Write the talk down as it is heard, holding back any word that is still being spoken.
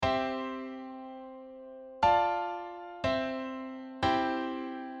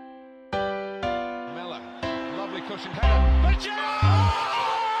cushioned header. But you beauty!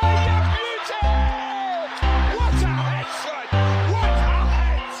 What a head, son! What a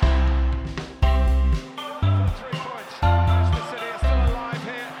head! 3 points. Manchester City are still alive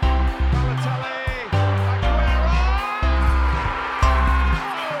here. Balotelli,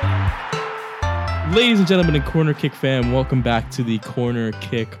 Aguero! Ladies and gentlemen and Corner Kick fam, welcome back to the Corner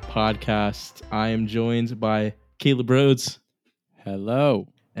Kick podcast. I am joined by Caleb Rhodes. Hello.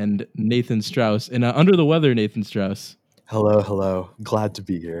 And Nathan Strauss. And under the weather, Nathan Strauss. Hello. Glad to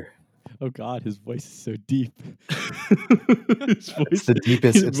be here. Oh God, his voice is so deep. It's the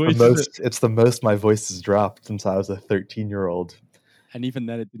deepest. It's the most my voice has dropped since I was a 13-year-old. And even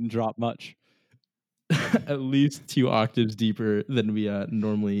then, it didn't drop much. At least 2 octaves deeper than we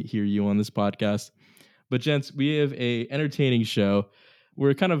normally hear you on this podcast. But gents, we have a entertaining show.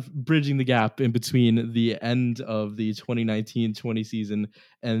 We're kind of bridging the gap in between the end of the 2019-20 season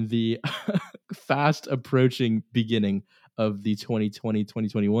and the fast approaching beginning of the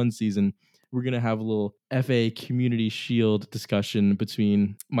 2020-2021 season. We're going to have a little FA Community Shield discussion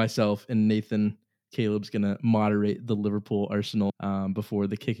between myself and Nathan. Caleb's going to moderate the Liverpool Arsenal before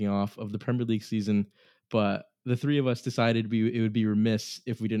the kicking off of the Premier League season. But the three of us decided it would be remiss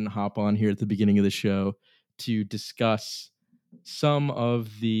if we didn't hop on here at the beginning of the show to discuss some of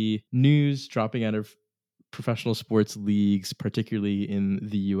the news dropping out of professional sports leagues, particularly in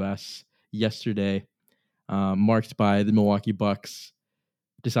the U.S. yesterday, marked by the Milwaukee Bucks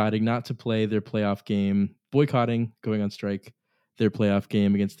deciding not to play their playoff game, boycotting, going on strike, their playoff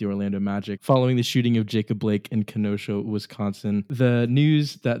game against the Orlando Magic following the shooting of Jacob Blake in Kenosha, Wisconsin. The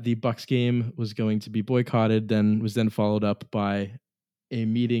news that the Bucks game was going to be boycotted was followed up by a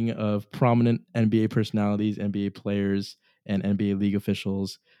meeting of prominent NBA personalities, NBA players, and NBA league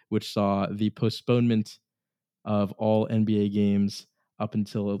officials, which saw the postponement of all NBA games up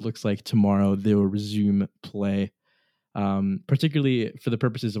until it looks like tomorrow they will resume play. Particularly for the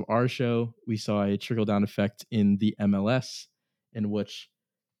purposes of our show, we saw a trickle-down effect in the MLS, in which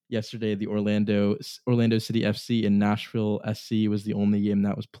yesterday the Orlando City FC and Nashville SC was the only game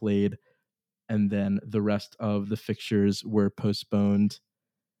that was played, and then the rest of the fixtures were postponed,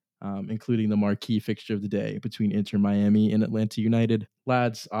 including the marquee fixture of the day between Inter Miami and Atlanta United.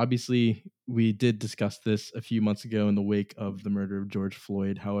 Lads, obviously, we did discuss this a few months ago in the wake of the murder of George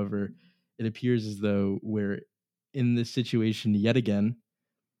Floyd. However, it appears as though we're in this situation yet again,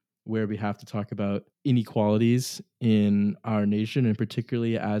 where we have to talk about inequalities in our nation, and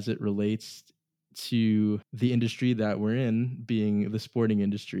particularly as it relates to the industry that we're in, being the sporting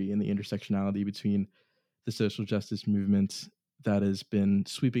industry, and the intersectionality between the social justice movement that has been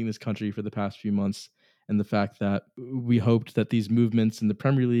sweeping this country for the past few months, and the fact that we hoped that these movements in the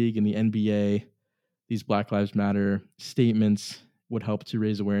Premier League and the NBA, these Black Lives Matter statements, would help to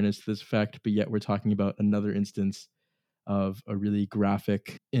raise awareness to this effect, but yet we're talking about another instance of a really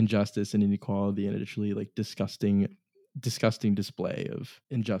graphic injustice and inequality, and literally like disgusting display of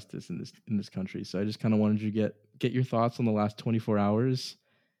injustice in this country. So I just kind of wanted you to get your thoughts on the last 24 hours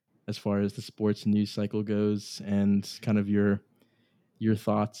as far as the sports news cycle goes, and kind of your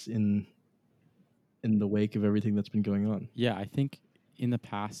thoughts in the wake of everything that's been going on. Yeah, I think in the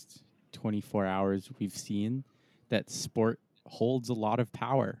past 24 hours, we've seen that sport holds a lot of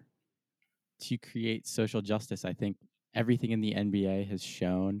power to create social justice. I think everything in the NBA has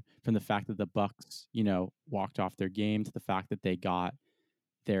shown, from the fact that the Bucks, walked off their game, to the fact that they got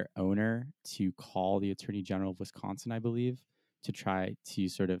their owner to call the Attorney General of Wisconsin, I believe, to try to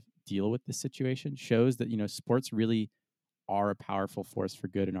sort of deal with this situation, shows that, sports really are a powerful force for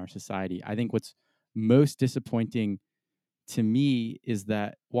good in our society. I think what's most disappointing to me is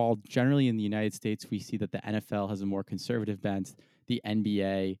that while generally in the United States we see that the NFL has a more conservative bent, the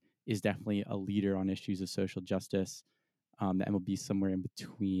NBA is definitely a leader on issues of social justice. The MLB somewhere in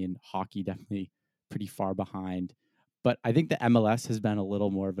between. Hockey definitely pretty far behind. But I think the MLS has been a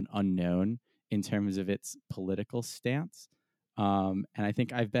little more of an unknown in terms of its political stance. And I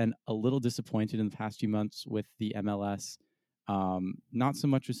think I've been a little disappointed in the past few months with the MLS. Not so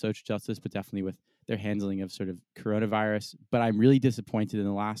much with social justice, but definitely with their handling of sort of coronavirus. But I'm really disappointed in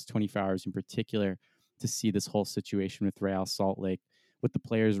the last 24 hours in particular to see this whole situation with Real Salt Lake, with the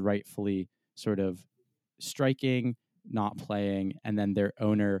players rightfully sort of striking, not playing, and then their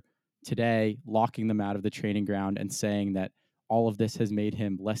owner today locking them out of the training ground and saying that all of this has made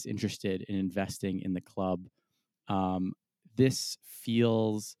him less interested in investing in the club. This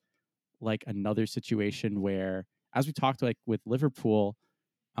feels like another situation where, as we talked like with Liverpool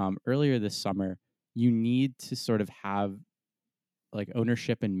earlier this summer, you need to sort of have like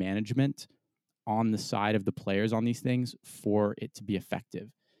ownership and management on the side of the players on these things for it to be effective.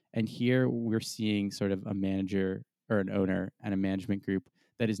 And here we're seeing sort of a manager or an owner and a management group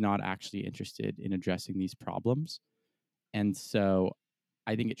that is not actually interested in addressing these problems. And so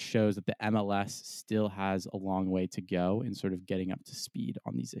I think it shows that the MLS still has a long way to go in sort of getting up to speed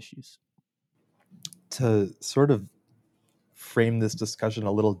on these issues. To sort of frame this discussion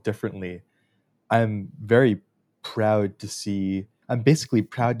a little differently, I'm basically proud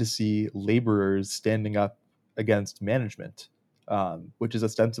to see laborers standing up against management, which is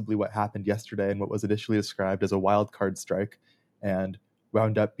ostensibly what happened yesterday and what was initially described as a wild card strike and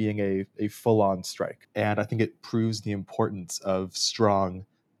wound up being a full-on strike. And I think it proves the importance of strong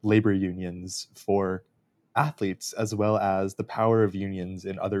labor unions for athletes as well as the power of unions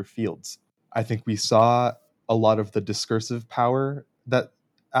in other fields. I think we saw a lot of the discursive power that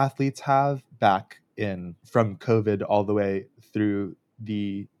athletes have back in from COVID all the way through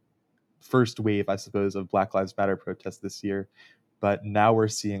the first wave, I suppose, of Black Lives Matter protests this year. But now we're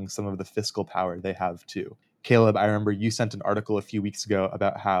seeing some of the fiscal power they have too. Caleb, I remember you sent an article a few weeks ago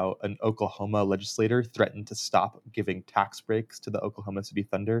about how an Oklahoma legislator threatened to stop giving tax breaks to the Oklahoma City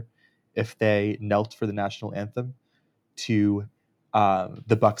Thunder if they knelt for the national anthem, to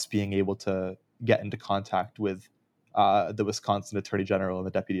the Bucks being able to get into contact with the Wisconsin Attorney General and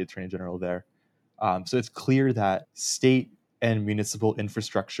the Deputy Attorney General there. So it's clear that state and municipal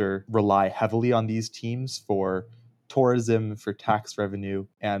infrastructure rely heavily on these teams for tourism, for tax revenue,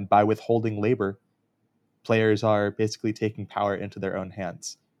 and by withholding labor, players are basically taking power into their own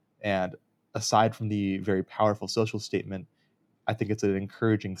hands. And aside from the very powerful social statement, I think it's an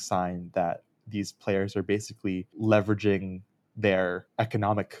encouraging sign that these players are basically leveraging their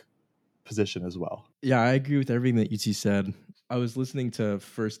economic position as well. Yeah, I agree with everything that UT said. I was listening to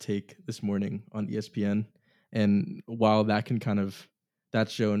First Take this morning on ESPN, and while that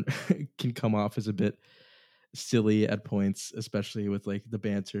show can come off as a bit silly at points, especially with like the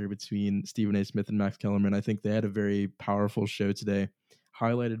banter between Stephen A. Smith and Max Kellerman, I think they had a very powerful show today,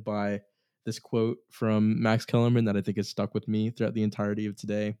 highlighted by this quote from Max Kellerman that I think has stuck with me throughout the entirety of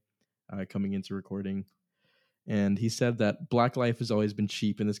today, coming into recording. And he said that Black life has always been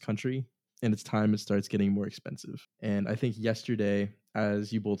cheap in this country, and it's time it starts getting more expensive. And I think yesterday,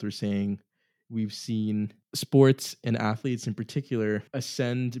 as you both were saying, we've seen sports and athletes in particular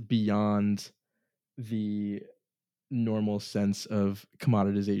ascend beyond the normal sense of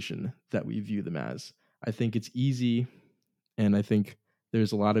commoditization that we view them as. I think it's easy, and I think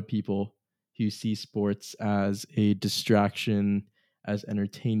there's a lot of people who see sports as a distraction, as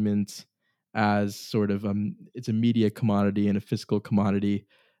entertainment, as sort of it's a media commodity and a fiscal commodity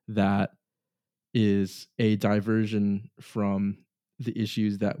that is a diversion from the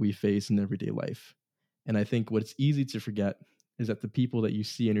issues that we face in everyday life. And I think what's easy to forget is that the people that you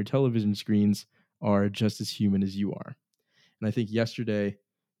see on your television screens are just as human as you are. And I think yesterday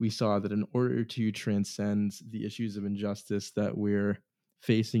we saw that in order to transcend the issues of injustice that we're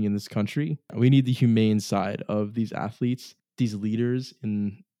facing in this country, we need the humane side of these athletes, these leaders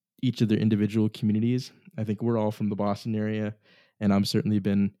in each of their individual communities. I think we're all from the Boston area, and I've certainly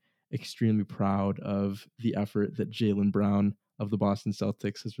been extremely proud of the effort that Jaylen Brown of the Boston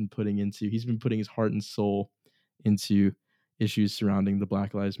Celtics has been putting into. He's been putting his heart and soul into issues surrounding the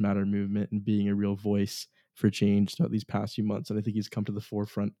Black Lives Matter movement and being a real voice for change throughout these past few months. And I think he's come to the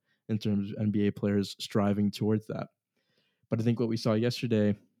forefront in terms of NBA players striving towards that. But I think what we saw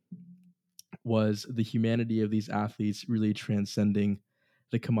yesterday was the humanity of these athletes really transcending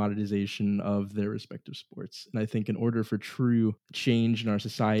the commoditization of their respective sports. And I think in order for true change in our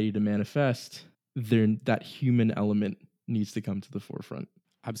society to manifest, that human element needs to come to the forefront.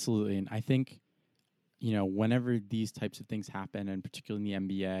 Absolutely. And I think, whenever these types of things happen, and particularly in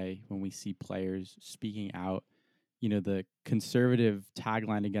the NBA, when we see players speaking out, the conservative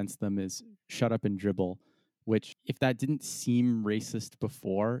tagline against them is "shut up and dribble," which, if that didn't seem racist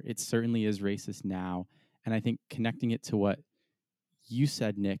before, it certainly is racist now. And I think connecting it to what you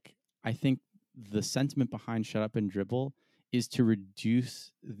said, Nick, I think the sentiment behind "shut up and dribble" is to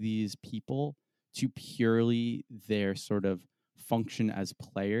reduce these people to purely their sort of function as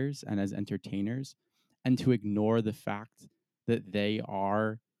players and as entertainers, and to ignore the fact that they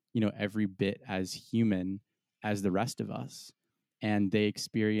are, every bit as human as the rest of us. And they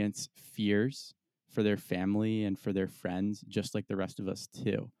experience fears for their family and for their friends, just like the rest of us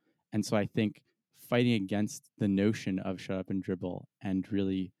too. And so I think fighting against the notion of "shut up and dribble" and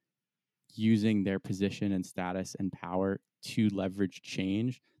really using their position and status and power to leverage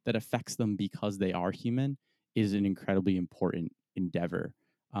change that affects them because they are human is an incredibly important endeavor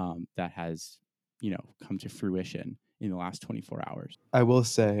that has, come to fruition in the last 24 hours. I will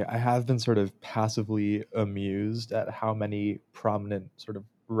say I have been sort of passively amused at how many prominent sort of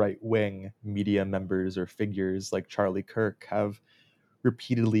right-wing media members or figures like Charlie Kirk have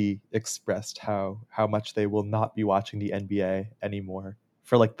repeatedly expressed how much they will not be watching the NBA anymore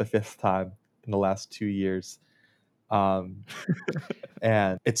for like the 5th time in the last 2 years. And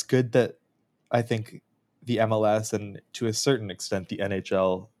it's good that I think the MLS and to a certain extent the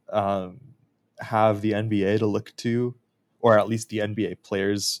NHL have the NBA to look to, or at least the NBA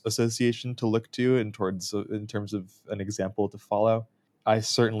Players Association to look to in terms of an example to follow. I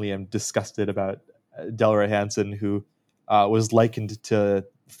certainly am disgusted about Delroy Hansen, who was likened to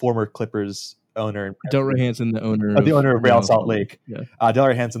former Clippers owner and Delroy Hansen, the owner the owner of Real Salt Lake. Yeah.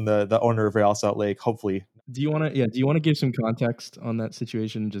 Delroy Hansen, the owner of Real Salt Lake. Hopefully, do you want to give some context on that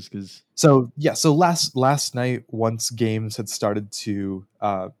situation, just because? So last night, once games had started to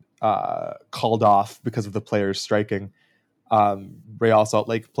called off because of the players striking, Real Salt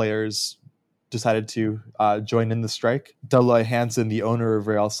Lake players decided to join in the strike. Delroy Hansen, the owner of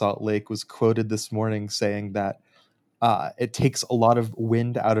Real Salt Lake, was quoted this morning saying that it takes a lot of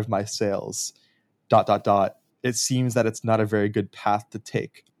wind out of my sails. ... It seems that it's not a very good path to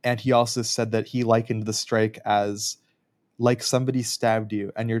take. And he also said that he likened the strike as like somebody stabbed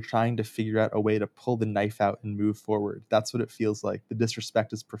you and you're trying to figure out a way to pull the knife out and move forward. That's what it feels like. The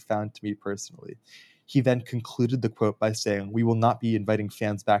disrespect is profound to me personally. He then concluded the quote by saying, "We will not be inviting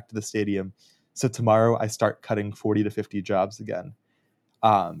fans back to the stadium. So tomorrow I start cutting 40 to 50 jobs again."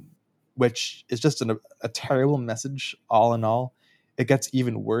 Which is just a terrible message all in all. It gets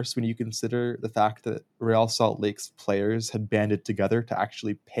even worse when you consider the fact that Real Salt Lake's players had banded together to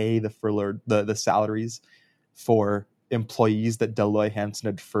actually pay the salaries for employees that Delroy Hansen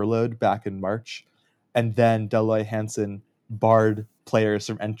had furloughed back in March. And then Delroy Hansen barred players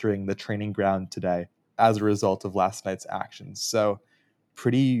from entering the training ground today as a result of last night's actions. So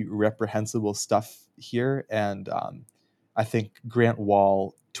pretty reprehensible stuff here. And I think Grant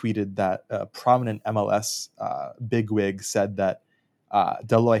Wall tweeted that a prominent MLS bigwig said that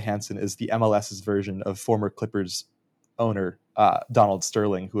Delroy Hansen is the MLS's version of former Clippers owner Donald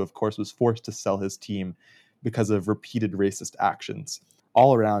Sterling, who of course was forced to sell his team because of repeated racist actions.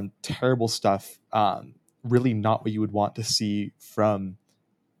 All around terrible stuff. Really not what you would want to see from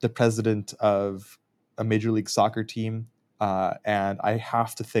the president of a Major League Soccer team. And I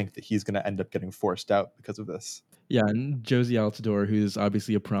have to think that he's going to end up getting forced out because of this. Yeah, and Josie Altidore, who's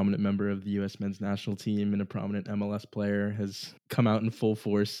obviously a prominent member of the U.S. men's national team and a prominent MLS player, has come out in full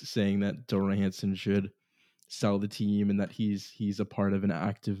force saying that Delroy Hansen should sell the team and that he's a part of an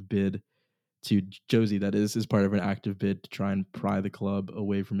active bid to Josie, that is part of an active bid to try and pry the club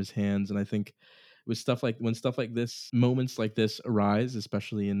away from his hands. And I think when stuff like this, moments like this arise,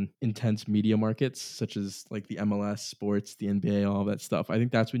 especially in intense media markets such as like the MLS, sports, the NBA, all of that stuff, I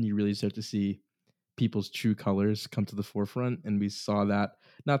think that's when you really start to see people's true colors come to the forefront. And we saw that,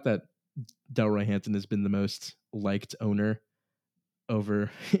 not that Delroy Hansen has been the most liked owner over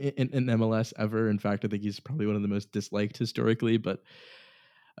in MLS ever. In fact, I think he's probably one of the most disliked historically, but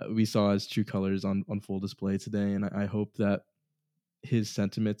we saw his true colors on full display today. And I hope that his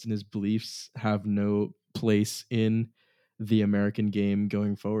sentiments and his beliefs have no place in the American game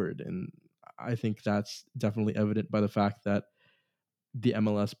going forward. And I think that's definitely evident by the fact that the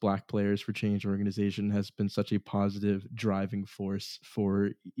MLS Black Players for Change organization has been such a positive driving force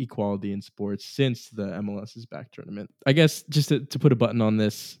for equality in sports since the MLS's back tournament. I guess just to put a button on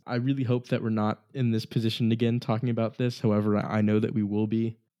this, I really hope that we're not in this position again talking about this. However, I know that we will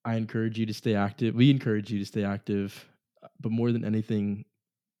be. I encourage you to stay active. We encourage you to stay active. But more than anything,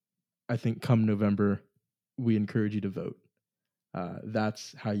 I think come November, we encourage you to vote.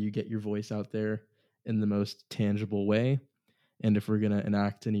 That's how you get your voice out there in the most tangible way. And if we're going to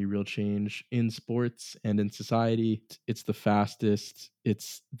enact any real change in sports and in society, it's the fastest,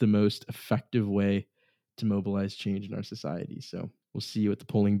 it's the most effective way to mobilize change in our society. So we'll see you at the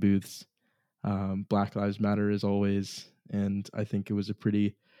polling booths. Black Lives Matter as always. And I think it was a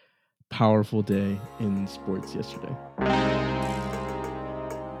pretty powerful day in sports yesterday.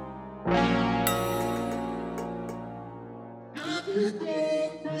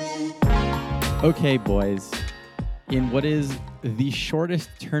 Okay, boys. In what is the shortest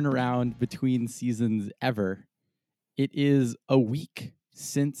turnaround between seasons ever, it is a week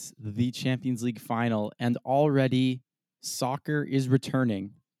since the Champions League final, and already soccer is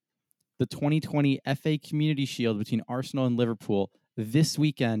returning. The 2020 FA Community Shield between Arsenal and Liverpool this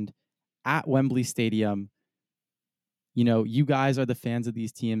weekend at Wembley Stadium. You know, you guys are the fans of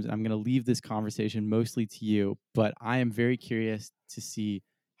these teams, and I'm going to leave this conversation mostly to you, but I am very curious to see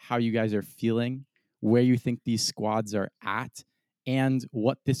how you guys are feeling, where you think these squads are at, and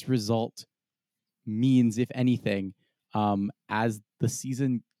what this result means, if anything, as the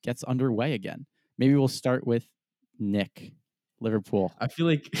season gets underway again. Maybe we'll start with Nick, Liverpool. I feel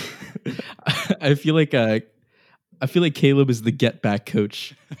like I feel like I feel like Caleb is the get back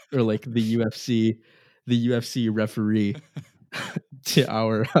coach or like the UFC referee to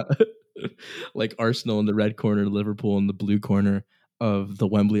our like Arsenal in the red corner, Liverpool in the blue corner of the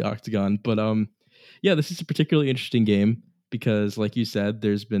Wembley Octagon. But yeah, this is a particularly interesting game because, like you said,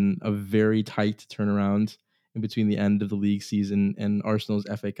 there's been a very tight turnaround in between the end of the league season and Arsenal's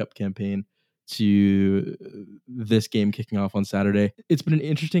FA Cup campaign to this game kicking off on Saturday. It's been an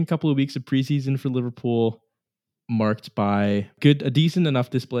interesting couple of weeks of preseason for Liverpool, marked by a decent enough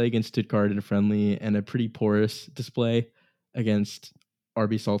display against Stuttgart in a friendly and a pretty porous display against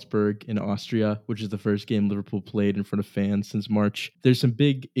RB Salzburg in Austria, which is the first game Liverpool played in front of fans since March. There's some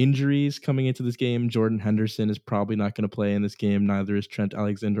big injuries coming into this game. Jordan Henderson is probably not going to play in this game. Neither is Trent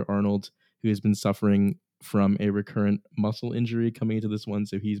Alexander-Arnold, who has been suffering from a recurrent muscle injury coming into this one.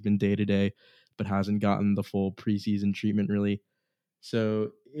 So he's been day-to-day, but hasn't gotten the full preseason treatment really.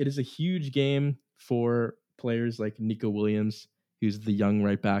 So it is a huge game for players like Nico Williams, who's the young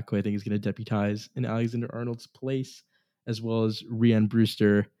right back who I think is going to deputize in Alexander-Arnold's place, as well as Rhian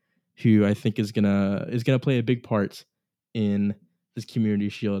Brewster, who I think is gonna play a big part in this Community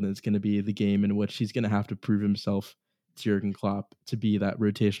Shield, and it's going to be the game in which he's going to have to prove himself to Jurgen Klopp to be that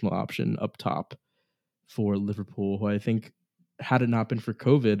rotational option up top for Liverpool, who I think, had it not been for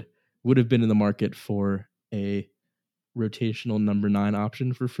COVID, would have been in the market for a rotational number 9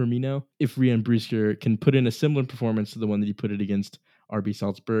 option for Firmino. If Rhian Brewster can put in a similar performance to the one that he put it against RB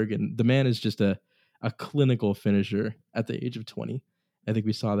Salzburg, and the man is just a clinical finisher at the age of 20. I think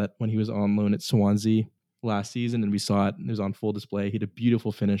we saw that when he was on loan at Swansea last season, and we saw it was on full display. He had a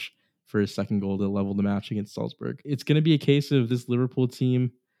beautiful finish for his second goal to level the match against Salzburg. It's going to be a case of this Liverpool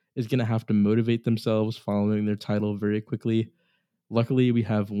team is going to have to motivate themselves following their title very quickly. Luckily, we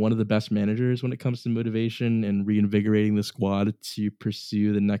have one of the best managers when it comes to motivation and reinvigorating the squad to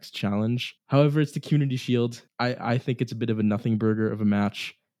pursue the next challenge. However, it's the Community Shield. I think it's a bit of a nothing burger of a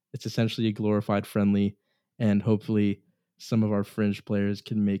match. It's essentially a glorified friendly, and hopefully some of our fringe players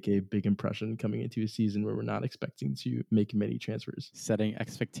can make a big impression coming into a season where we're not expecting to make many transfers. Setting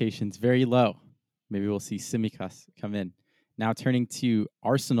expectations very low. Maybe we'll see Tsimikas come in. Now turning to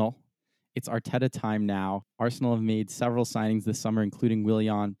Arsenal. It's Arteta time now. Arsenal have made several signings this summer, including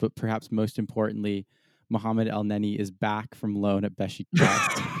Willian, but perhaps most importantly, Mohamed El-Neni is back from loan at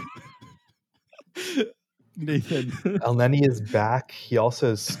Besiktas. Nathan. El-Neni is back. He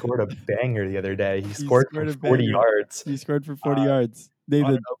also scored a banger the other day. He scored from a 40 banger. yards. He scored for 40 yards.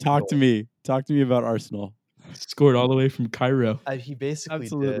 Nathan, talk to me. Talk to me about Arsenal. Scored all the way from Cairo. He basically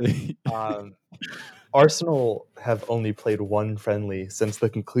Absolutely. did. Arsenal have only played one friendly since the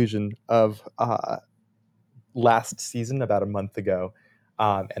conclusion of last season, about a month ago.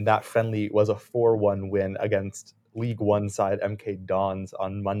 And that friendly was a 4-1 win against League One side MK Dons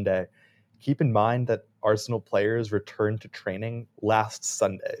on Monday. Keep in mind that Arsenal players returned to training last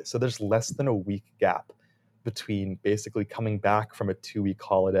Sunday. So there's less than a week gap between basically coming back from a 2-week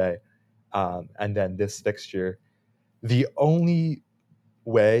holiday and then this fixture. The only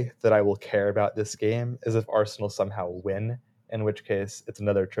way that I will care about this game is if Arsenal somehow win, in which case it's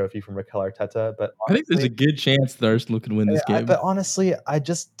another trophy from Mikel Arteta. But honestly, I think there's a good chance that Arsenal can win this game. But honestly, I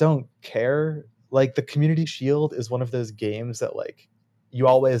just don't care. Like, the Community Shield is one of those games that, like, you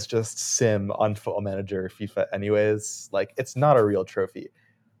always just sim on Football Manager or FIFA anyways. Like, it's not a real trophy.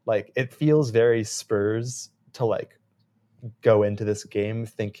 Like, it feels very Spurs to, like, go into this game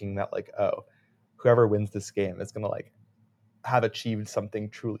thinking that, like, oh, whoever wins this game is going to, like, have achieved something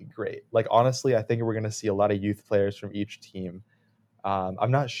truly great. Like, honestly, I think we're going to see a lot of youth players from each team. I'm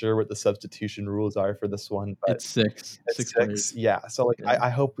not sure what the substitution rules are for this one, but it's six. It's six. Yeah. So, like, Yeah. I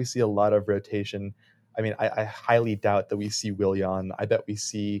hope we see a lot of rotation. I mean, I highly doubt that we see Willian. I bet we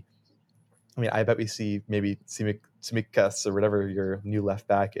see maybe Tsimikas or whatever your new left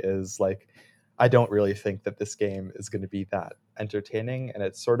back is. Like, I don't really think that this game is going to be that entertaining, and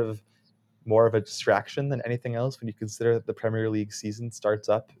it's sort of more of a distraction than anything else when you consider that the Premier League season starts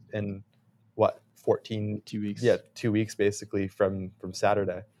up in 2 weeks. Yeah, 2 weeks basically from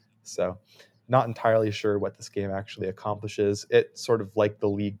Saturday. So not entirely sure what this game actually accomplishes. It sort of, like the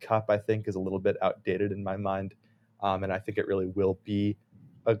League Cup, I think, is a little bit outdated in my mind. And I think it really will be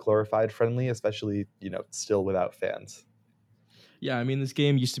a glorified friendly, especially, still without fans. Yeah, I mean, this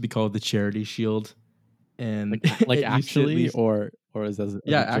game used to be called the Charity Shield. And like it used to at actually, least- or is that a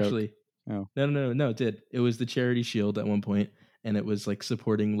yeah, joke? actually. Oh. No, it did. It was the Charity Shield at one point, and it was like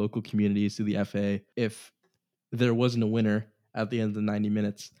supporting local communities through the FA. If there wasn't a winner at the end of the 90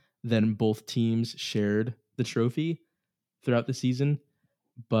 minutes, then both teams shared the trophy. throughout the season.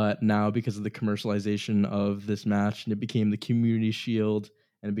 But now, because of the commercialization of this match, and it became the Community Shield,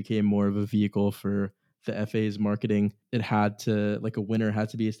 and it became more of a vehicle for the FA's marketing, it had to, like, a winner had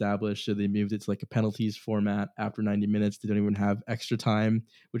to be established. So they moved it to like a penalties format after 90 minutes. They don't even have extra time,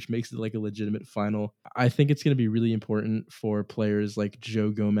 which makes it like a legitimate final. I think it's going to be really important for players like Joe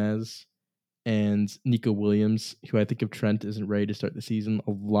Gomez and Nico Williams, who I think if Trent isn't ready to start the season,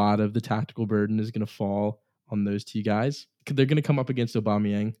 a lot of the tactical burden is going to fall on those two guys. They're going to come up against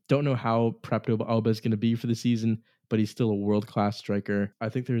Aubameyang. Don't know how prepped Alba is going to be for the season, but he's still a world-class striker. I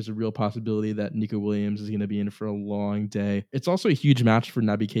think there's a real possibility that Nico Williams is going to be in for a long day. It's also a huge match for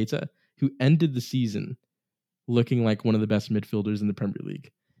Naby Keita, who ended the season looking like one of the best midfielders in the Premier League.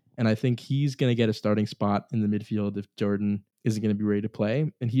 And I think he's going to get a starting spot in the midfield if Jordan isn't going to be ready to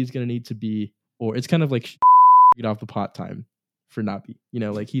play. And he's going to need to be, or it's kind of like get off the pot time for Naby. You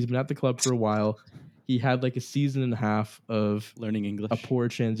know, like he's been at the club for a while. He had like a season and a half of Learning English. a poor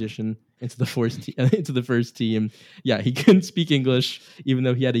transition into the into the first team. Yeah, he couldn't speak English, even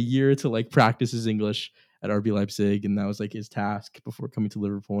though he had a year to like practice his English at RB Leipzig, and that was like his task before coming to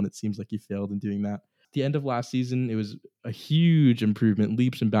Liverpool. And it seems like he failed in doing that. At the end of last season, it was a huge improvement,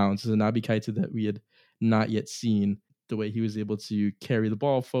 leaps and bounds. As a Naby Keita that we had not yet seen. The way he was able to carry the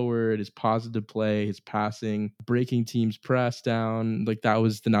ball forward, his positive play, his passing, breaking teams' press down. Like that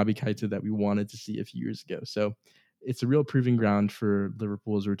was the Naby Keita that we wanted to see a few years ago. So it's a real proving ground for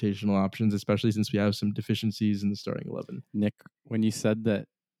Liverpool's rotational options, especially since we have some deficiencies in the starting 11. Nick, when you said that,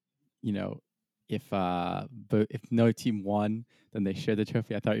 you know, if no team won, then they shared the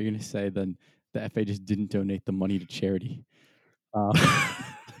trophy, I thought you were going to say then the FA just didn't donate the money to charity.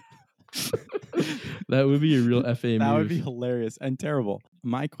 That would be a real FA move. That would be hilarious and terrible.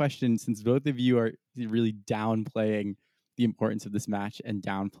 My question, since both of you are really downplaying the importance of this match and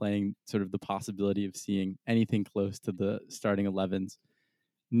downplaying sort of the possibility of seeing anything close to the starting 11s,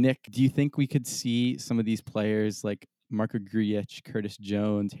 Nick, do you think we could see some of these players like Marco Grujic, Curtis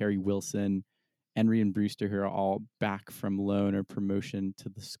Jones, Harry Wilson, Henry and Brewster, who are all back from loan or promotion to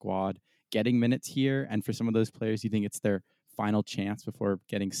the squad, getting minutes here? And for some of those players, do you think it's their final chance before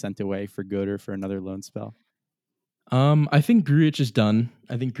getting sent away for good or for another loan spell? I think Grujic is done.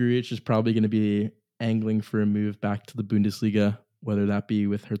 I think Grujic is probably going to be angling for a move back to the Bundesliga, whether that be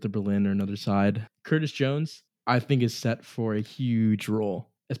with Hertha Berlin or another side. Curtis Jones, I think, is set for a huge role,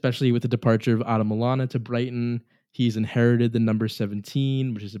 especially with the departure of Adam Lallana to Brighton. He's inherited the number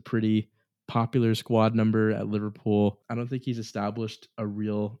 17, which is a pretty popular squad number at Liverpool. I don't think he's established a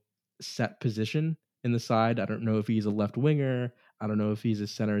real set position in the side. I don't know if he's a left winger. I don't know if he's a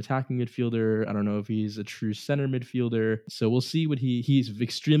center attacking midfielder. I don't know if he's a true center midfielder. So we'll see what he's an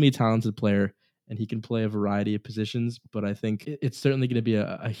extremely talented player and he can play a variety of positions. But I think it's certainly going to be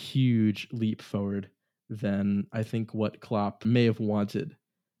a huge leap forward than I think what Klopp may have wanted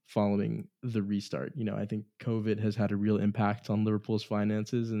following the restart. You know, I think COVID has had a real impact on Liverpool's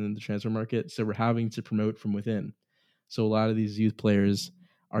finances and the transfer market. So we're having to promote from within. So a lot of these youth players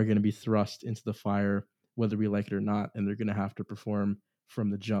are going to be thrust into the fire, whether we like it or not, and they're going to have to perform from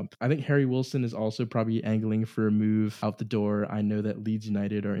the jump. I think Harry Wilson is also probably angling for a move out the door. I know that Leeds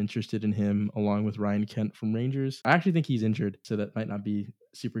United are interested in him, along with Ryan Kent from Rangers. I actually think he's injured, so that might not be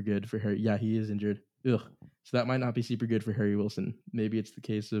super good for Harry. Yeah, he is injured. Ugh. So that might not be super good for Harry Wilson. Maybe it's the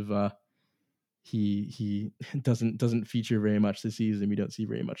case of he doesn't feature very much this season. We don't see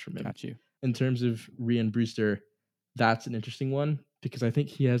very much from him. Got you. In terms of Ryan Brewster, that's an interesting one because I think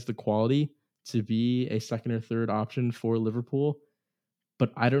he has the quality to be a second or third option for Liverpool,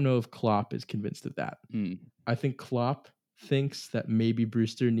 but I don't know if Klopp is convinced of that. I think Klopp thinks that maybe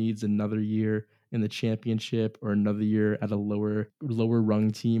Brewster needs another year in the Championship or another year at a lower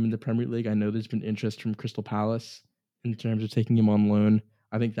rung team in the Premier League. I know there's been interest from Crystal Palace in terms of taking him on loan.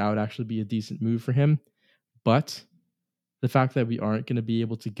 I think that would actually be a decent move for him, but the fact that we aren't going to be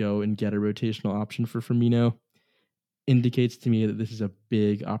able to go and get a rotational option for Firmino indicates to me that this is a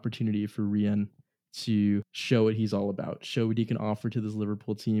big opportunity for Rian to show what he's all about, show what he can offer to this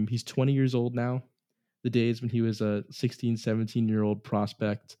Liverpool team. He's 20 years old now. The days when he was a 16, 17-year-old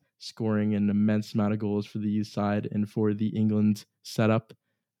prospect scoring an immense amount of goals for the youth side and for the England setup,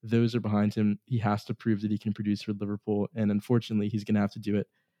 those are behind him. He has to prove that he can produce for Liverpool, and unfortunately, he's going to have to do it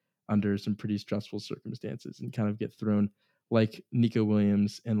under some pretty stressful circumstances and kind of get thrown like Nico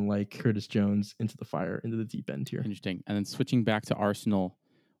Williams and like Curtis Jones into the fire, into the deep end here. Interesting. And then switching back to Arsenal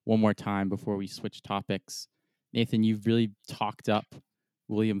one more time before we switch topics. Nathan, you've really talked up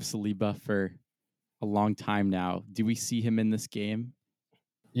William Saliba for a long time now. Do we see him in this game?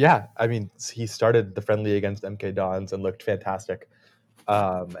 Yeah, I mean, he started the friendly against MK Dons and looked fantastic.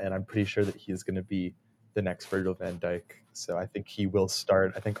 And I'm pretty sure that he's going to be the next Virgil van Dijk. So I think he will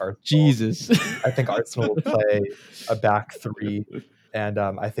start. I think Arsenal will play a back three, and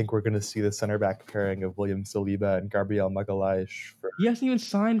I think we're going to see the center back pairing of William Saliba and Gabriel Magalhaes He hasn't even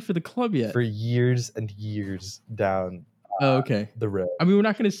signed for the club yet. for years and years down Oh, okay. the road. I mean, we're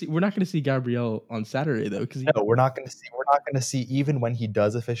not going to see Gabriel on Saturday though, because No, we're not going to see even when he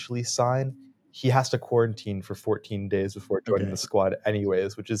does officially sign. He has to quarantine for 14 days before joining Okay. the squad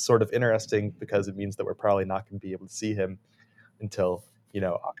anyways, which is sort of interesting because it means that we're probably not going to be able to see him until,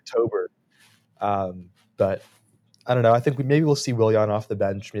 October. But I don't know. I think maybe we'll see Willian off the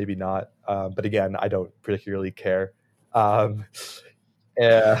bench, maybe not. But again, I don't particularly care.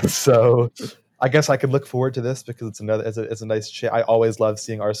 So I guess I could look forward to this because it's a nice I always love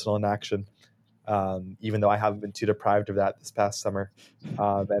seeing Arsenal in action. Even though I haven't been too deprived of that this past summer.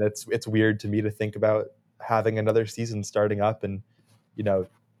 And it's weird to me to think about having another season starting up in,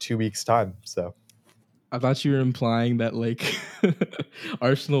 2 weeks' time. So I thought you were implying that like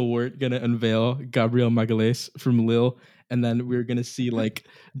Arsenal weren't gonna unveil Gabriel Magalhaes from Lille, and then we were gonna see like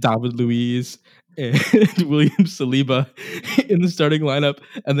David Luiz and William Saliba in the starting lineup,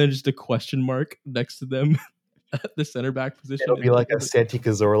 and then just a question mark next to them at the center back position. it'll be like a Santi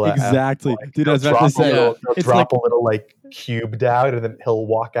Cazorla. Exactly. Dude, I was He'll about to drop say, he'll it's drop a little like cube down, and then he'll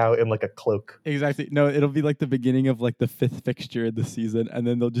walk out in like a cloak. Exactly. No, it'll be like the beginning of like the 5th fixture of the season, and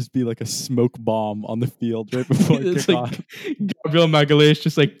then there'll just be like a smoke bomb on the field right before It's kickoff. like Gabriel Magalhaes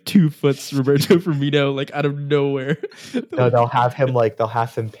just like 2 foot Roberto Firmino like out of nowhere. No, they'll have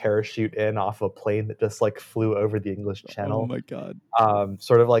him parachute in off a plane that just like flew over the English Oh Channel. my god.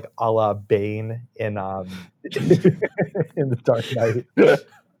 Sort of like a la Bane in in the Dark Knight.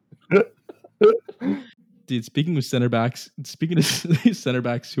 Dude, speaking of center backs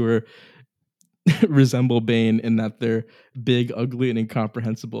who are resemble Bane in that they're big, ugly, and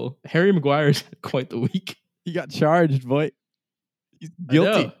incomprehensible, Harry Maguire's had quite the week. He got charged, boy. He's I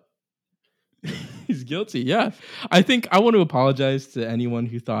guilty. know. He's guilty, yeah. I think I want to apologize to anyone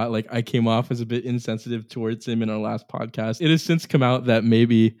who thought like I came off as a bit insensitive towards him in our last podcast. It has since come out that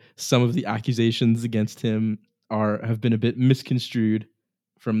maybe some of the accusations against him have been a bit misconstrued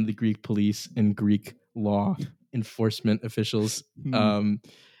from the Greek police and Greek law enforcement officials.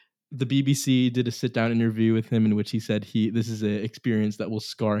 The BBC did a sit-down interview with him in which he said this is an experience that will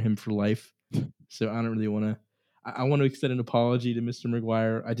scar him for life. So I don't really want to. I want to extend an apology to Mr.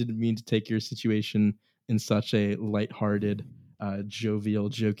 Maguire. I didn't mean to take your situation in such a lighthearted, jovial,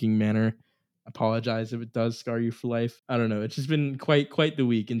 joking manner. Apologize if it does scar you for life. I don't know. It's just been quite the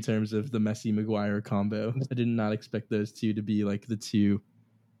week in terms of the Messi Maguire combo. I did not expect those two to be like the two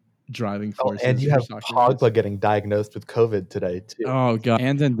driving forces. And you for have soccer Pogba fans. getting diagnosed with COVID today too. Oh god!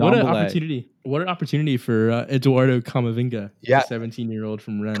 And then What an opportunity! What an opportunity for Eduardo Camavinga, Yeah. the 17-year-old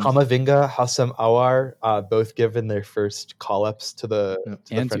from Rennes. Camavinga, Hassam Aouar, both given their first call-ups to the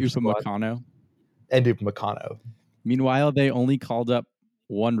and French squad. Upamecano. And Upamecano. Meanwhile, they only called up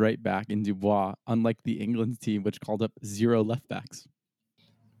one right back in Dubois, unlike the England team, which called up 0 left backs.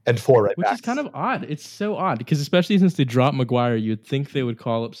 And 4 right Which backs. is kind of odd. It's so odd because especially since they dropped Maguire, you'd think they would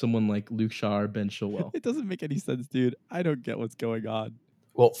call up someone like Luke Shaw or Ben Chilwell. It doesn't make any sense, dude. I don't get what's going on.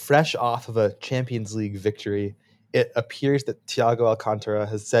 Well, fresh off of a Champions League victory, it appears that Thiago Alcantara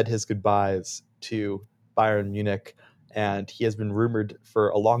has said his goodbyes to Bayern Munich, and he has been rumored for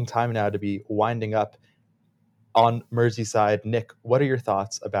a long time now to be winding up on Merseyside. Nick, what are your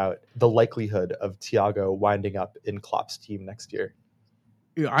thoughts about the likelihood of Thiago winding up in Klopp's team next year?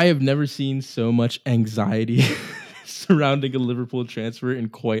 I have never seen so much anxiety surrounding a Liverpool transfer in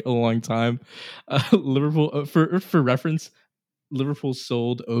quite a long time. Liverpool, for reference, Liverpool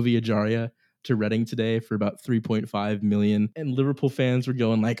sold Ovi Ajaria to Reading today for about 3.5 million, and Liverpool fans were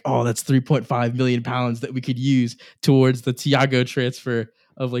going like, "Oh, that's 3.5 million pounds that we could use towards the Thiago transfer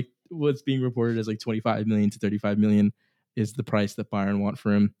of like what's being reported as like 25 million to 35 million is the price that Bayern want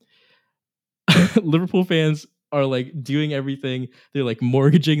for him." Liverpool fans are like doing everything. They're like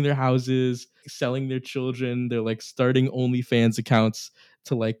mortgaging their houses, selling their children. They're like starting OnlyFans accounts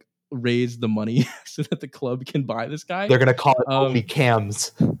to like raise the money so that the club can buy this guy. They're going to call it Only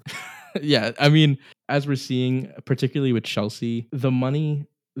Cams. Yeah, I mean, as we're seeing, particularly with Chelsea, the money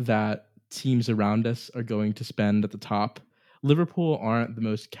that teams around us are going to spend at the top, Liverpool aren't the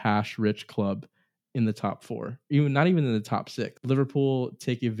most cash-rich club in the top 4, not even in the top 6. Liverpool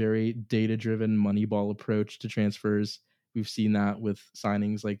take a very data-driven Moneyball approach to transfers. We've seen that with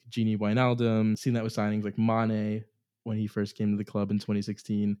signings like Gini Wijnaldum, seen that with signings like Mane when he first came to the club in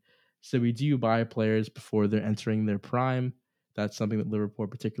 2016. So we do buy players before they're entering their prime. That's something that Liverpool are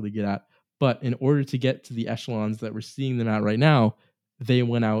particularly good at. But in order to get to the echelons that we're seeing them at right now, they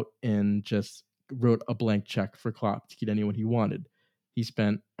went out and just wrote a blank check for Klopp to get anyone he wanted. He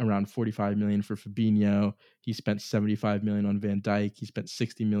spent around 45 million for Fabinho. He spent 75 million on Van Dijk. He spent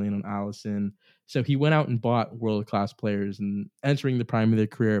 60 million on Alisson. So he went out and bought world-class players and entering the prime of their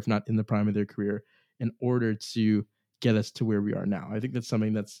career, if not in the prime of their career, in order to get us to where we are now. I think that's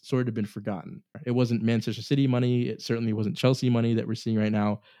something that's sort of been forgotten. It wasn't Manchester City money. It certainly wasn't Chelsea money that we're seeing right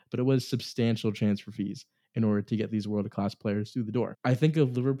now, but it was substantial transfer fees in order to get these world-class players through the door. I think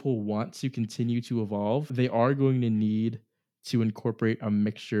if Liverpool want to continue to evolve, they are going to need to incorporate a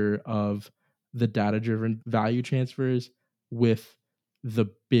mixture of the data-driven value transfers with the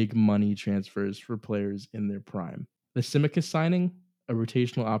big money transfers for players in their prime. The Tsimikas signing, a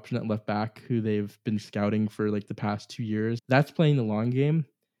rotational option at left back who they've been scouting for like the past 2 years, that's playing the long game.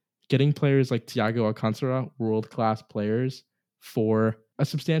 Getting players like Thiago Alcantara, world-class players, for a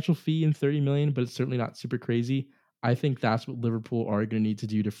substantial fee in 30 million, but it's certainly not super crazy. I think that's what Liverpool are going to need to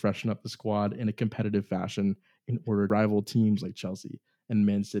do to freshen up the squad in a competitive fashion in order to rival teams like Chelsea and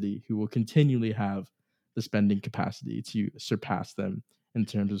Man City, who will continually have the spending capacity to surpass them in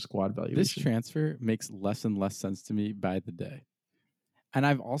terms of squad valuation. This transfer makes less and less sense to me by the day. And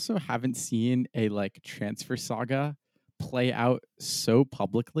I've also haven't seen a like transfer saga play out so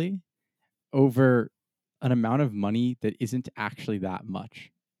publicly over an amount of money that isn't actually that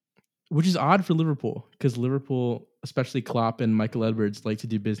much. Which is odd for Liverpool, because Liverpool, especially Klopp and Michael Edwards, like to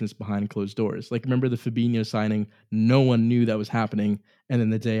do business behind closed doors. Like, remember the Fabinho signing? No one knew that was happening. And then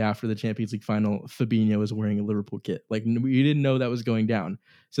the day after the Champions League final, Fabinho was wearing a Liverpool kit. Like, we didn't know that was going down.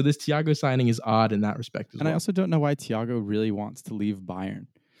 So this Thiago signing is odd in that respect as well. And I also don't know why Thiago really wants to leave Bayern.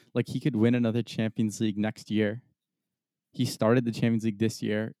 Like, he could win another Champions League next year. He started the Champions League this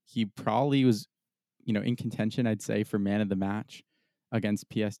year. He probably was, in contention, I'd say, for man of the match against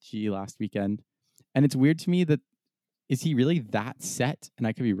PSG last weekend. And it's weird to me that, is he really that set? And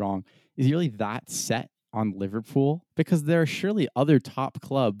I could be wrong. Is he really that set on Liverpool? Because there are surely other top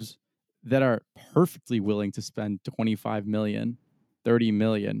clubs that are perfectly willing to spend 25 million, 30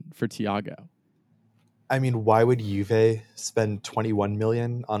 million for Thiago. I mean, why would Juve spend 21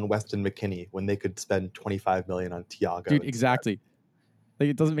 million on Weston McKennie when they could spend 25 million on Thiago? Dude, exactly. Like,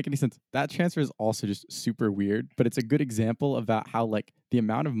 it doesn't make any sense. That transfer is also just super weird, but it's a good example about how like the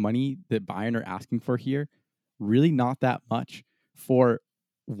amount of money that Bayern are asking for here, really not that much for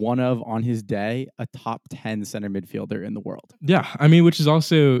one of, on his day, a top 10 center midfielder in the world. Yeah, I mean, which is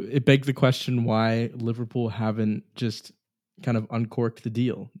also, it begs the question why Liverpool haven't just kind of uncorked the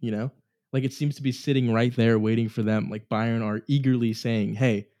deal, Like, it seems to be sitting right there waiting for them. Like, Bayern are eagerly saying,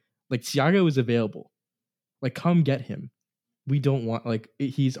 hey, like, Thiago is available. Like, come get him. We don't want, like,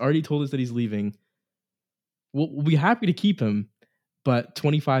 he's already told us that he's leaving. We'll be happy to keep him, but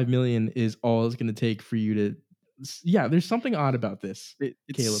 25 million is all it's going to take for you to. Yeah, there's something odd about this. It's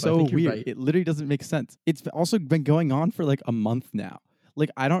Caleb, so I think weird. you're right. It literally doesn't make sense. It's also been going on for like a month now. Like,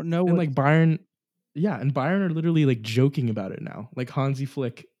 I don't know. And like Bayern, yeah, and Bayern are literally like joking about it now. Like Hansi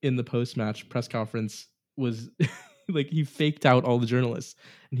Flick in the post-match press conference was like, he faked out all the journalists,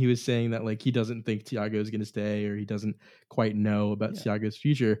 and he was saying that like he doesn't think Thiago is going to stay, or he doesn't quite know about Thiago's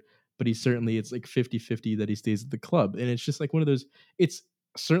future, but it's like 50-50 that he stays at the club. And it's just like one of those, it's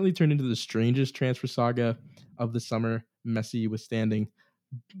certainly turned into the strangest transfer saga of the summer, Messi withstanding.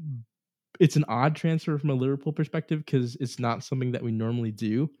 It's an odd transfer from a Liverpool perspective because it's not something that we normally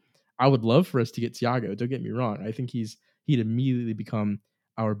do. I would love for us to get Thiago. Don't get me wrong. I think he'd immediately become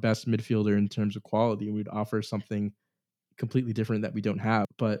our best midfielder in terms of quality, and we'd offer something completely different that we don't have.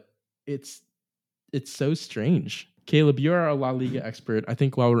 But it's so strange. Caleb, you're a La Liga expert. I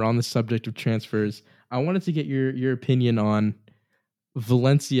think while we're on the subject of transfers, I wanted to get your opinion on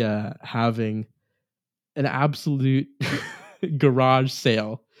Valencia having an absolute garage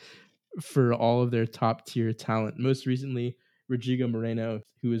sale for all of their top tier talent. Most recently, Rodrigo Moreno,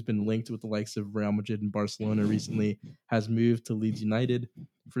 who has been linked with the likes of Real Madrid and Barcelona recently, has moved to Leeds United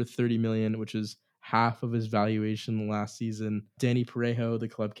for 30 million, which is half of his valuation last season. Danny Parejo, the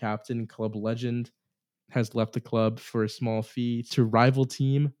club captain, club legend, has left the club for a small fee to rival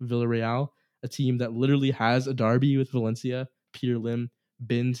team Villarreal, a team that literally has a derby with Valencia. Peter Lim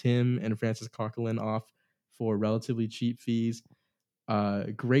bins him and Francis Coquelin off for relatively cheap fees.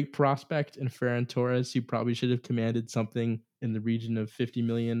 Great prospect in Ferran Torres, who probably should have commanded something in the region of 50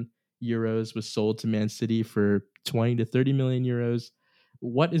 million euros, was sold to Man City for 20 to 30 million euros.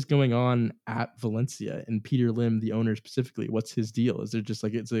 What is going on at Valencia, and Peter Lim, the owner specifically? What's his deal? Is there just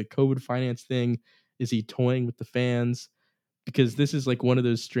like, it's a COVID finance thing? Is he toying with the fans? Because this is like one of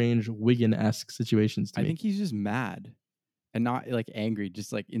those strange Wigan-esque situations to me. I think he's just mad and not like angry,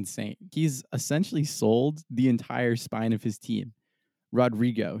 just like insane. He's essentially sold the entire spine of his team.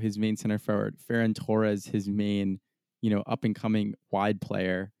 Rodrigo, his main center forward. Ferran Torres, his main, up and coming wide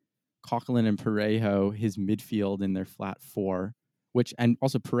player. Coquelin and Parejo, his midfield in their flat four, and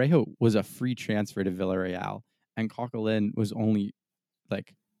also Parejo was a free transfer to Villarreal, and Coquelin was only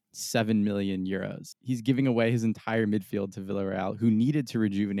like 7 million euros. He's giving away his entire midfield to Villarreal, who needed to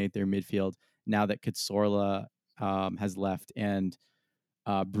rejuvenate their midfield now that Cazorla has left and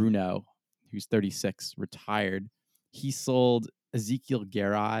Bruno, who's 36, retired. He sold Ezekiel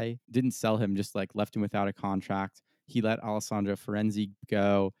Garay, didn't sell him, just like left him without a contract. He let Alessandro Ferenzi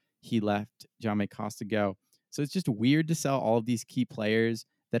go. He left Jaime Costa go. So it's just weird to sell all of these key players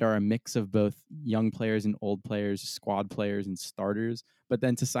that are a mix of both young players and old players, squad players and starters, but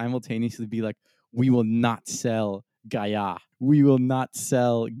then to simultaneously be like, we will not sell Gaia. We will not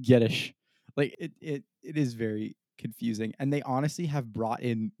sell Geddes. Like it is very confusing. And they honestly have brought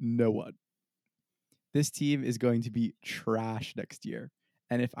in no one. This team is going to be trash next year.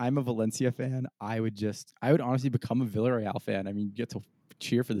 And if I'm a Valencia fan, I would honestly become a Villarreal fan. I mean, you get to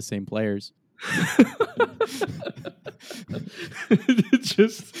cheer for the same players.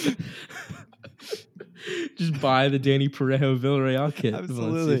 just buy the Danny Parejo Villarreal kit.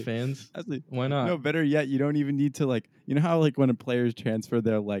 Absolutely. Valencia fans. Absolutely. Why not? No, better yet, you don't even need to how when a player's transfer,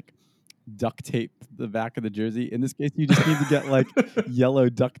 they're duct tape the back of the jersey. In this case, you just need to get yellow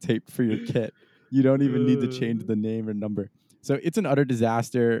duct tape for your kit. You don't even need to change the name or number. So it's an utter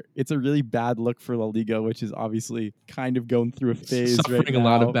disaster. It's a really bad look for La Liga, which is obviously kind of going through a phase Suffering right a now.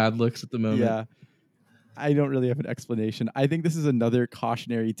 lot of bad looks at the moment. Yeah. I don't really have an explanation. I think this is another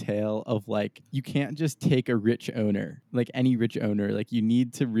cautionary tale of you can't just take a rich owner, any rich owner. You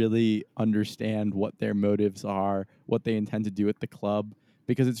need to really understand what their motives are, what they intend to do at the club,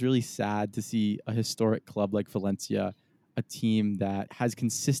 because it's really sad to see a historic club like Valencia, a team that has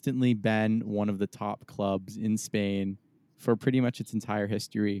consistently been one of the top clubs in Spain for pretty much its entire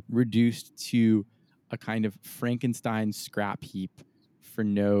history, reduced to a kind of Frankenstein scrap heap for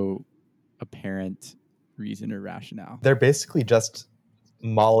no apparent reason or rationale. They're basically just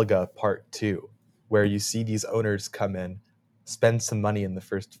Malaga Part 2, where you see these owners come in, spend some money in the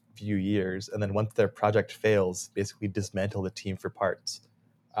first few years, and then once their project fails, basically dismantle the team for parts.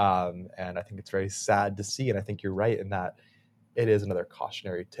 And I think it's very sad to see, and I think you're right in that it is another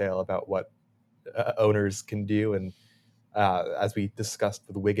cautionary tale about what owners can do. And as we discussed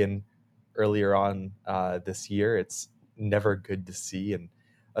with Wigan earlier on this year, it's never good to see, and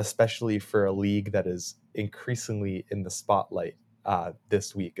especially for a league that is increasingly in the spotlight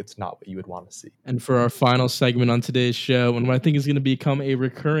this week, it's not what you would want to see. And for our final segment on today's show, and what I think is going to become a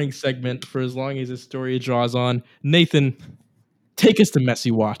recurring segment for as long as this story draws on, Nathan, take us to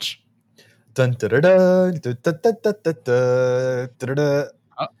Messi Watch. Dun, da, da, da, da, da, da, da, da, da, da.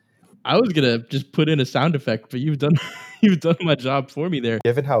 I was gonna just put in a sound effect, but you've done my job for me there.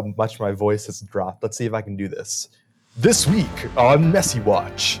 Given how much my voice has dropped, let's see if I can do this. This week on Messi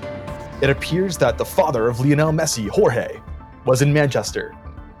Watch, it appears that the father of Lionel Messi, Jorge, was in Manchester,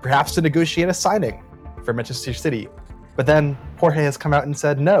 perhaps to negotiate a signing for Manchester City. But then Jorge has come out and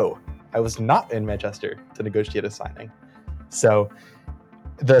said, no, I was not in Manchester to negotiate a signing. So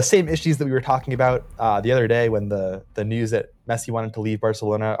the same issues that we were talking about the other day when the news that Messi wanted to leave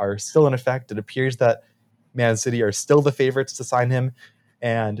Barcelona are still in effect. It appears that Man City are still the favorites to sign him.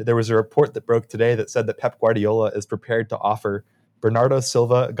 And there was a report that broke today that said that Pep Guardiola is prepared to offer Bernardo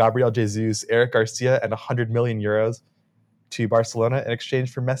Silva, Gabriel Jesus, Eric Garcia, and 100 million euros to Barcelona in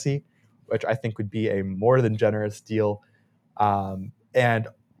exchange for Messi, which I think would be a more than generous deal. And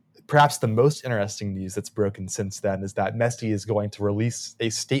perhaps the most interesting news that's broken since then is that Messi is going to release a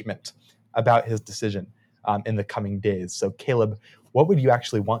statement about his decision in the coming days. So, Caleb, what would you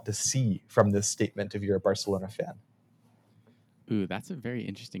actually want to see from this statement if you're a Barcelona fan? Ooh, that's a very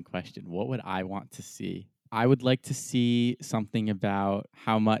interesting question. What would I want to see? I would like to see something about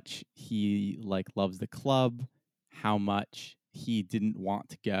how much he loves the club, how much he didn't want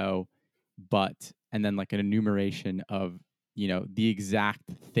to go, and then an enumeration of, the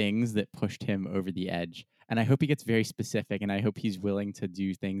exact things that pushed him over the edge. And I hope he gets very specific, and I hope he's willing to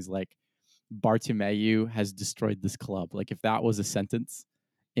do things like Bartomeu has destroyed this club. If that was a sentence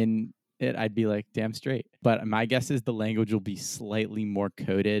in it, I'd be damn straight. But my guess is the language will be slightly more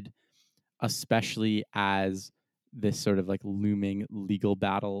coded, especially as this sort of looming legal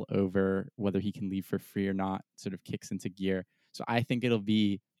battle over whether he can leave for free or not sort of kicks into gear. So I think it'll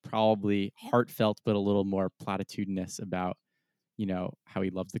be probably heartfelt, but a little more platitudinous about, how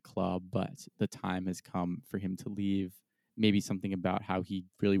he loves the club, but the time has come for him to leave. Maybe something about how he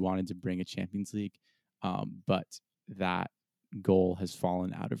really wanted to bring a Champions League, but that goal has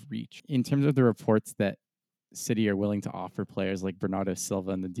fallen out of reach. In terms of the reports that City are willing to offer players like Bernardo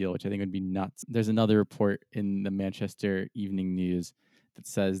Silva in the deal, which I think would be nuts. There's another report in the Manchester Evening News that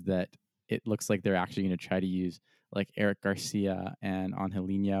says that it looks like they're actually going to try to use like Eric Garcia and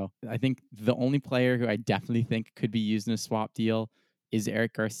Angelino. I think the only player who I definitely think could be used in a swap deal is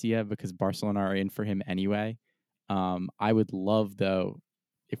Eric Garcia, because Barcelona are in for him anyway. I would love, though,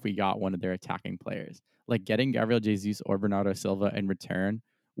 if we got one of their attacking players. Like getting Gabriel Jesus or Bernardo Silva in return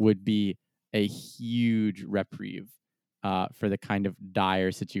would be a huge reprieve for the kind of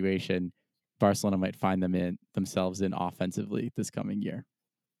dire situation Barcelona might find themselves in offensively this coming year.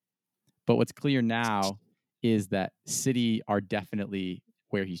 But what's clear now is that City are definitely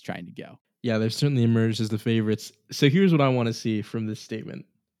where he's trying to go. Yeah, they've certainly emerged as the favorites. So here's what I want to see from this statement.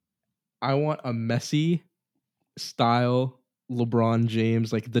 I want a Messi style LeBron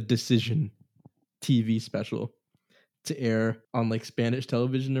James, like The Decision TV special to air on like Spanish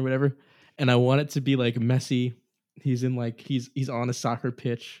television or whatever. And I want it to be like Messi. He's in like, he's on a soccer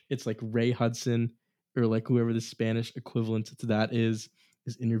pitch. It's like Ray Hudson or like whoever the Spanish equivalent to that is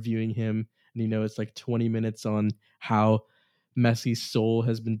interviewing him. And it's like 20 minutes on how Messi's soul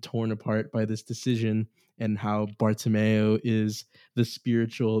has been torn apart by this decision and how Bartomeu is the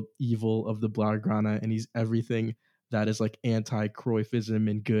spiritual evil of the Blaugrana and he's everything that is like anti-Cruyffism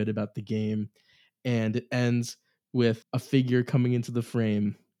and good about the game. And it ends with a figure coming into the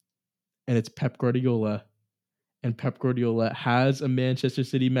frame, and it's Pep Guardiola. And Pep Guardiola has a Manchester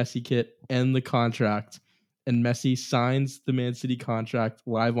City Messi kit and the contract. And Messi signs the Man City contract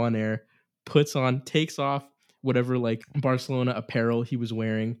live on air, takes off whatever like Barcelona apparel he was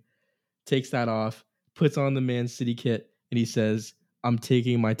wearing, takes that off, puts on the Man City kit, and he says, "I'm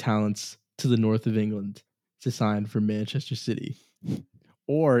taking my talents to the north of England to sign for Manchester City."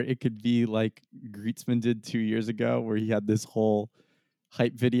 Or it could be like Griezmann did 2 years ago, where he had this whole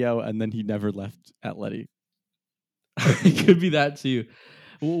hype video and then he never left Atleti. It could be that too.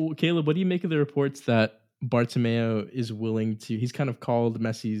 Well, Caleb, what do you make of the reports that Bartomeu is willing to? He's kind of called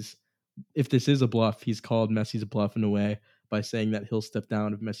Messi's. If this is a bluff, he's called Messi's bluff in a way by saying that he'll step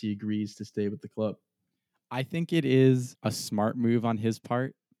down if Messi agrees to stay with the club. I think it is a smart move on his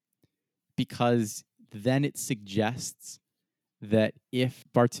part, because then it suggests that if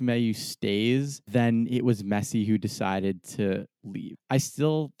Bartomeu stays, then it was Messi who decided to leave. I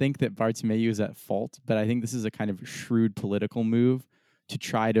still think that Bartomeu is at fault, but I think this is a kind of shrewd political move to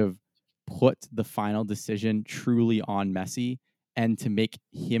try to put the final decision truly on Messi and to make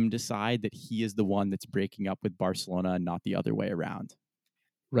him decide that he is the one that's breaking up with Barcelona and not the other way around.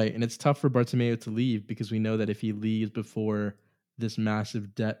 Right, and it's tough for Bartomeu to leave because we know that if he leaves before this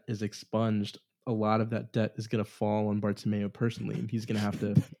massive debt is expunged, a lot of that debt is going to fall on Bartomeu personally, and he's going to have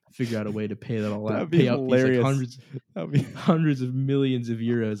to figure out a way to pay that all out. Pay out these like hundreds of millions of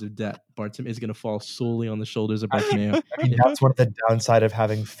euros of debt. Bartomeu is going to fall solely on the shoulders of Bartomeu. I mean, that's one of the downside of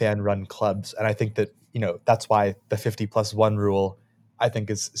having fan-run clubs, and I think that that's why the 50+1 rule, I think,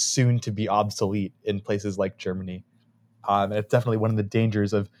 is soon to be obsolete in places like Germany. And it's definitely one of the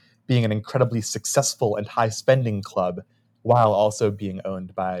dangers of being an incredibly successful and high-spending club while also being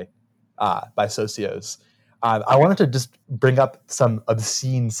owned by socios. I wanted to just bring up some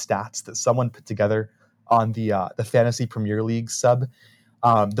obscene stats that someone put together on the Fantasy Premier League sub.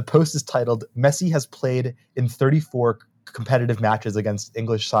 The post is titled, "Messi has played in 34 competitive matches against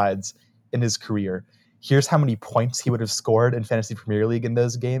English sides in his career. Here's how many points he would have scored in Fantasy Premier League in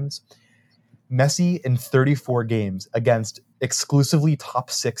those games." Messi in 34 games against exclusively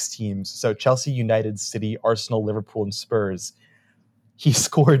top 6 teams, so Chelsea, United, City, Arsenal, Liverpool, and Spurs, he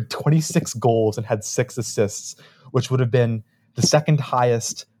scored 26 goals and had 6 assists, which would have been the second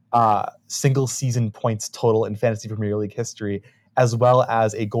highest single season points total in Fantasy Premier League history, as well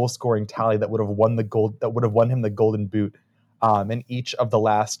as a goal scoring tally that would have won him the Golden Boot in each of the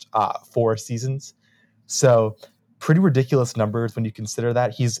last 4 seasons. So pretty ridiculous numbers when you consider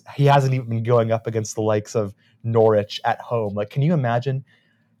that he hasn't even been going up against the likes of Norwich at home. Like, can you imagine,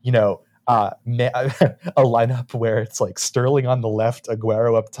 a lineup where it's like Sterling on the left,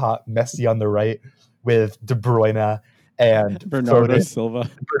 Aguero up top, Messi on the right, with De Bruyne and Bernardo Silva in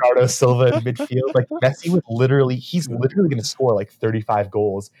midfield. Like, Messi he's literally going to score like 35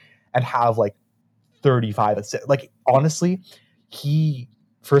 goals and have like 35 assists. Like, honestly, he,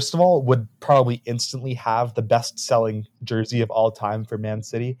 first of all, would probably instantly have the best-selling jersey of all time for Man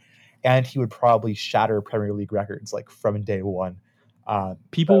City, and he would probably shatter Premier League records like from day one.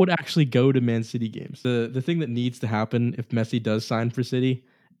 People would actually go to Man City games. The thing that needs to happen if Messi does sign for City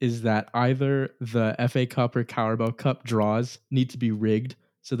is that either the FA Cup or Carabao Cup draws need to be rigged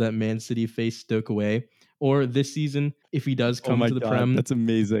so that Man City face Stoke away, or this season, if he does come to the Prem, that's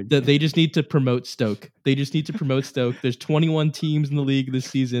amazing. that they just need to promote Stoke. They just need to promote Stoke. There's 21 teams in the league this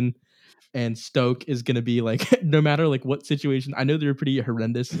season, and Stoke is going to be like, no matter like what situation. I know they were pretty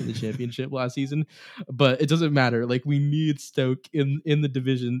horrendous in the championship last season, but it doesn't matter. Like, we need Stoke in the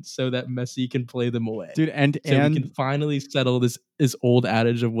division so that Messi can play them away, Dude, and we can finally settle this old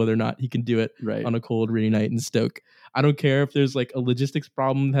adage of whether or not he can do it right. on a cold rainy night in Stoke. I don't care if there's like a logistics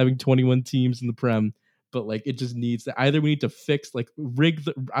problem having 21 teams in the Prem, but like it just needs to, either we need to fix, like rig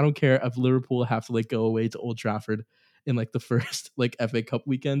the, I don't care if Liverpool have to like go away to Old Trafford in like the first like FA Cup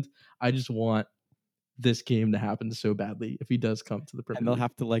weekend. I just want this game to happen so badly if he does come to the Premier And they'll League.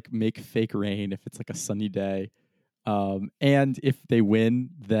 have to like make fake rain if it's like a sunny day. And if they win,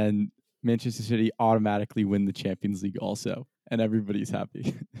 then Manchester City automatically win the Champions League also, and everybody's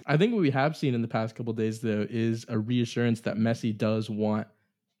happy. I think what we have seen in the past couple of days, though, is a reassurance that Messi does want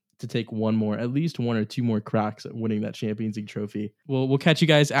to take at least one or two more cracks at winning that Champions League trophy. We'll catch you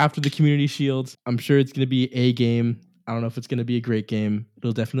guys after the Community Shield. I'm sure it's going to be a game. I don't know if it's going to be a great game.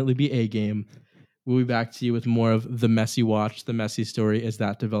 It'll definitely be a game. We'll be back to you with more of the Messi watch, the Messi story as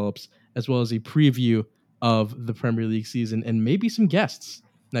that develops, as well as a preview of the Premier League season and maybe some guests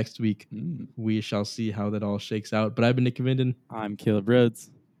next week. We shall see how that all shakes out. But I've been Nick Vinden. I'm Caleb Rhodes.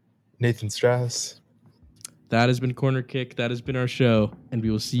 Nathan Strauss. That has been Corner Kick. That has been our show. And we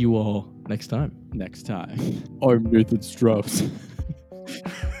will see you all next time. I'm Nathan Strauss.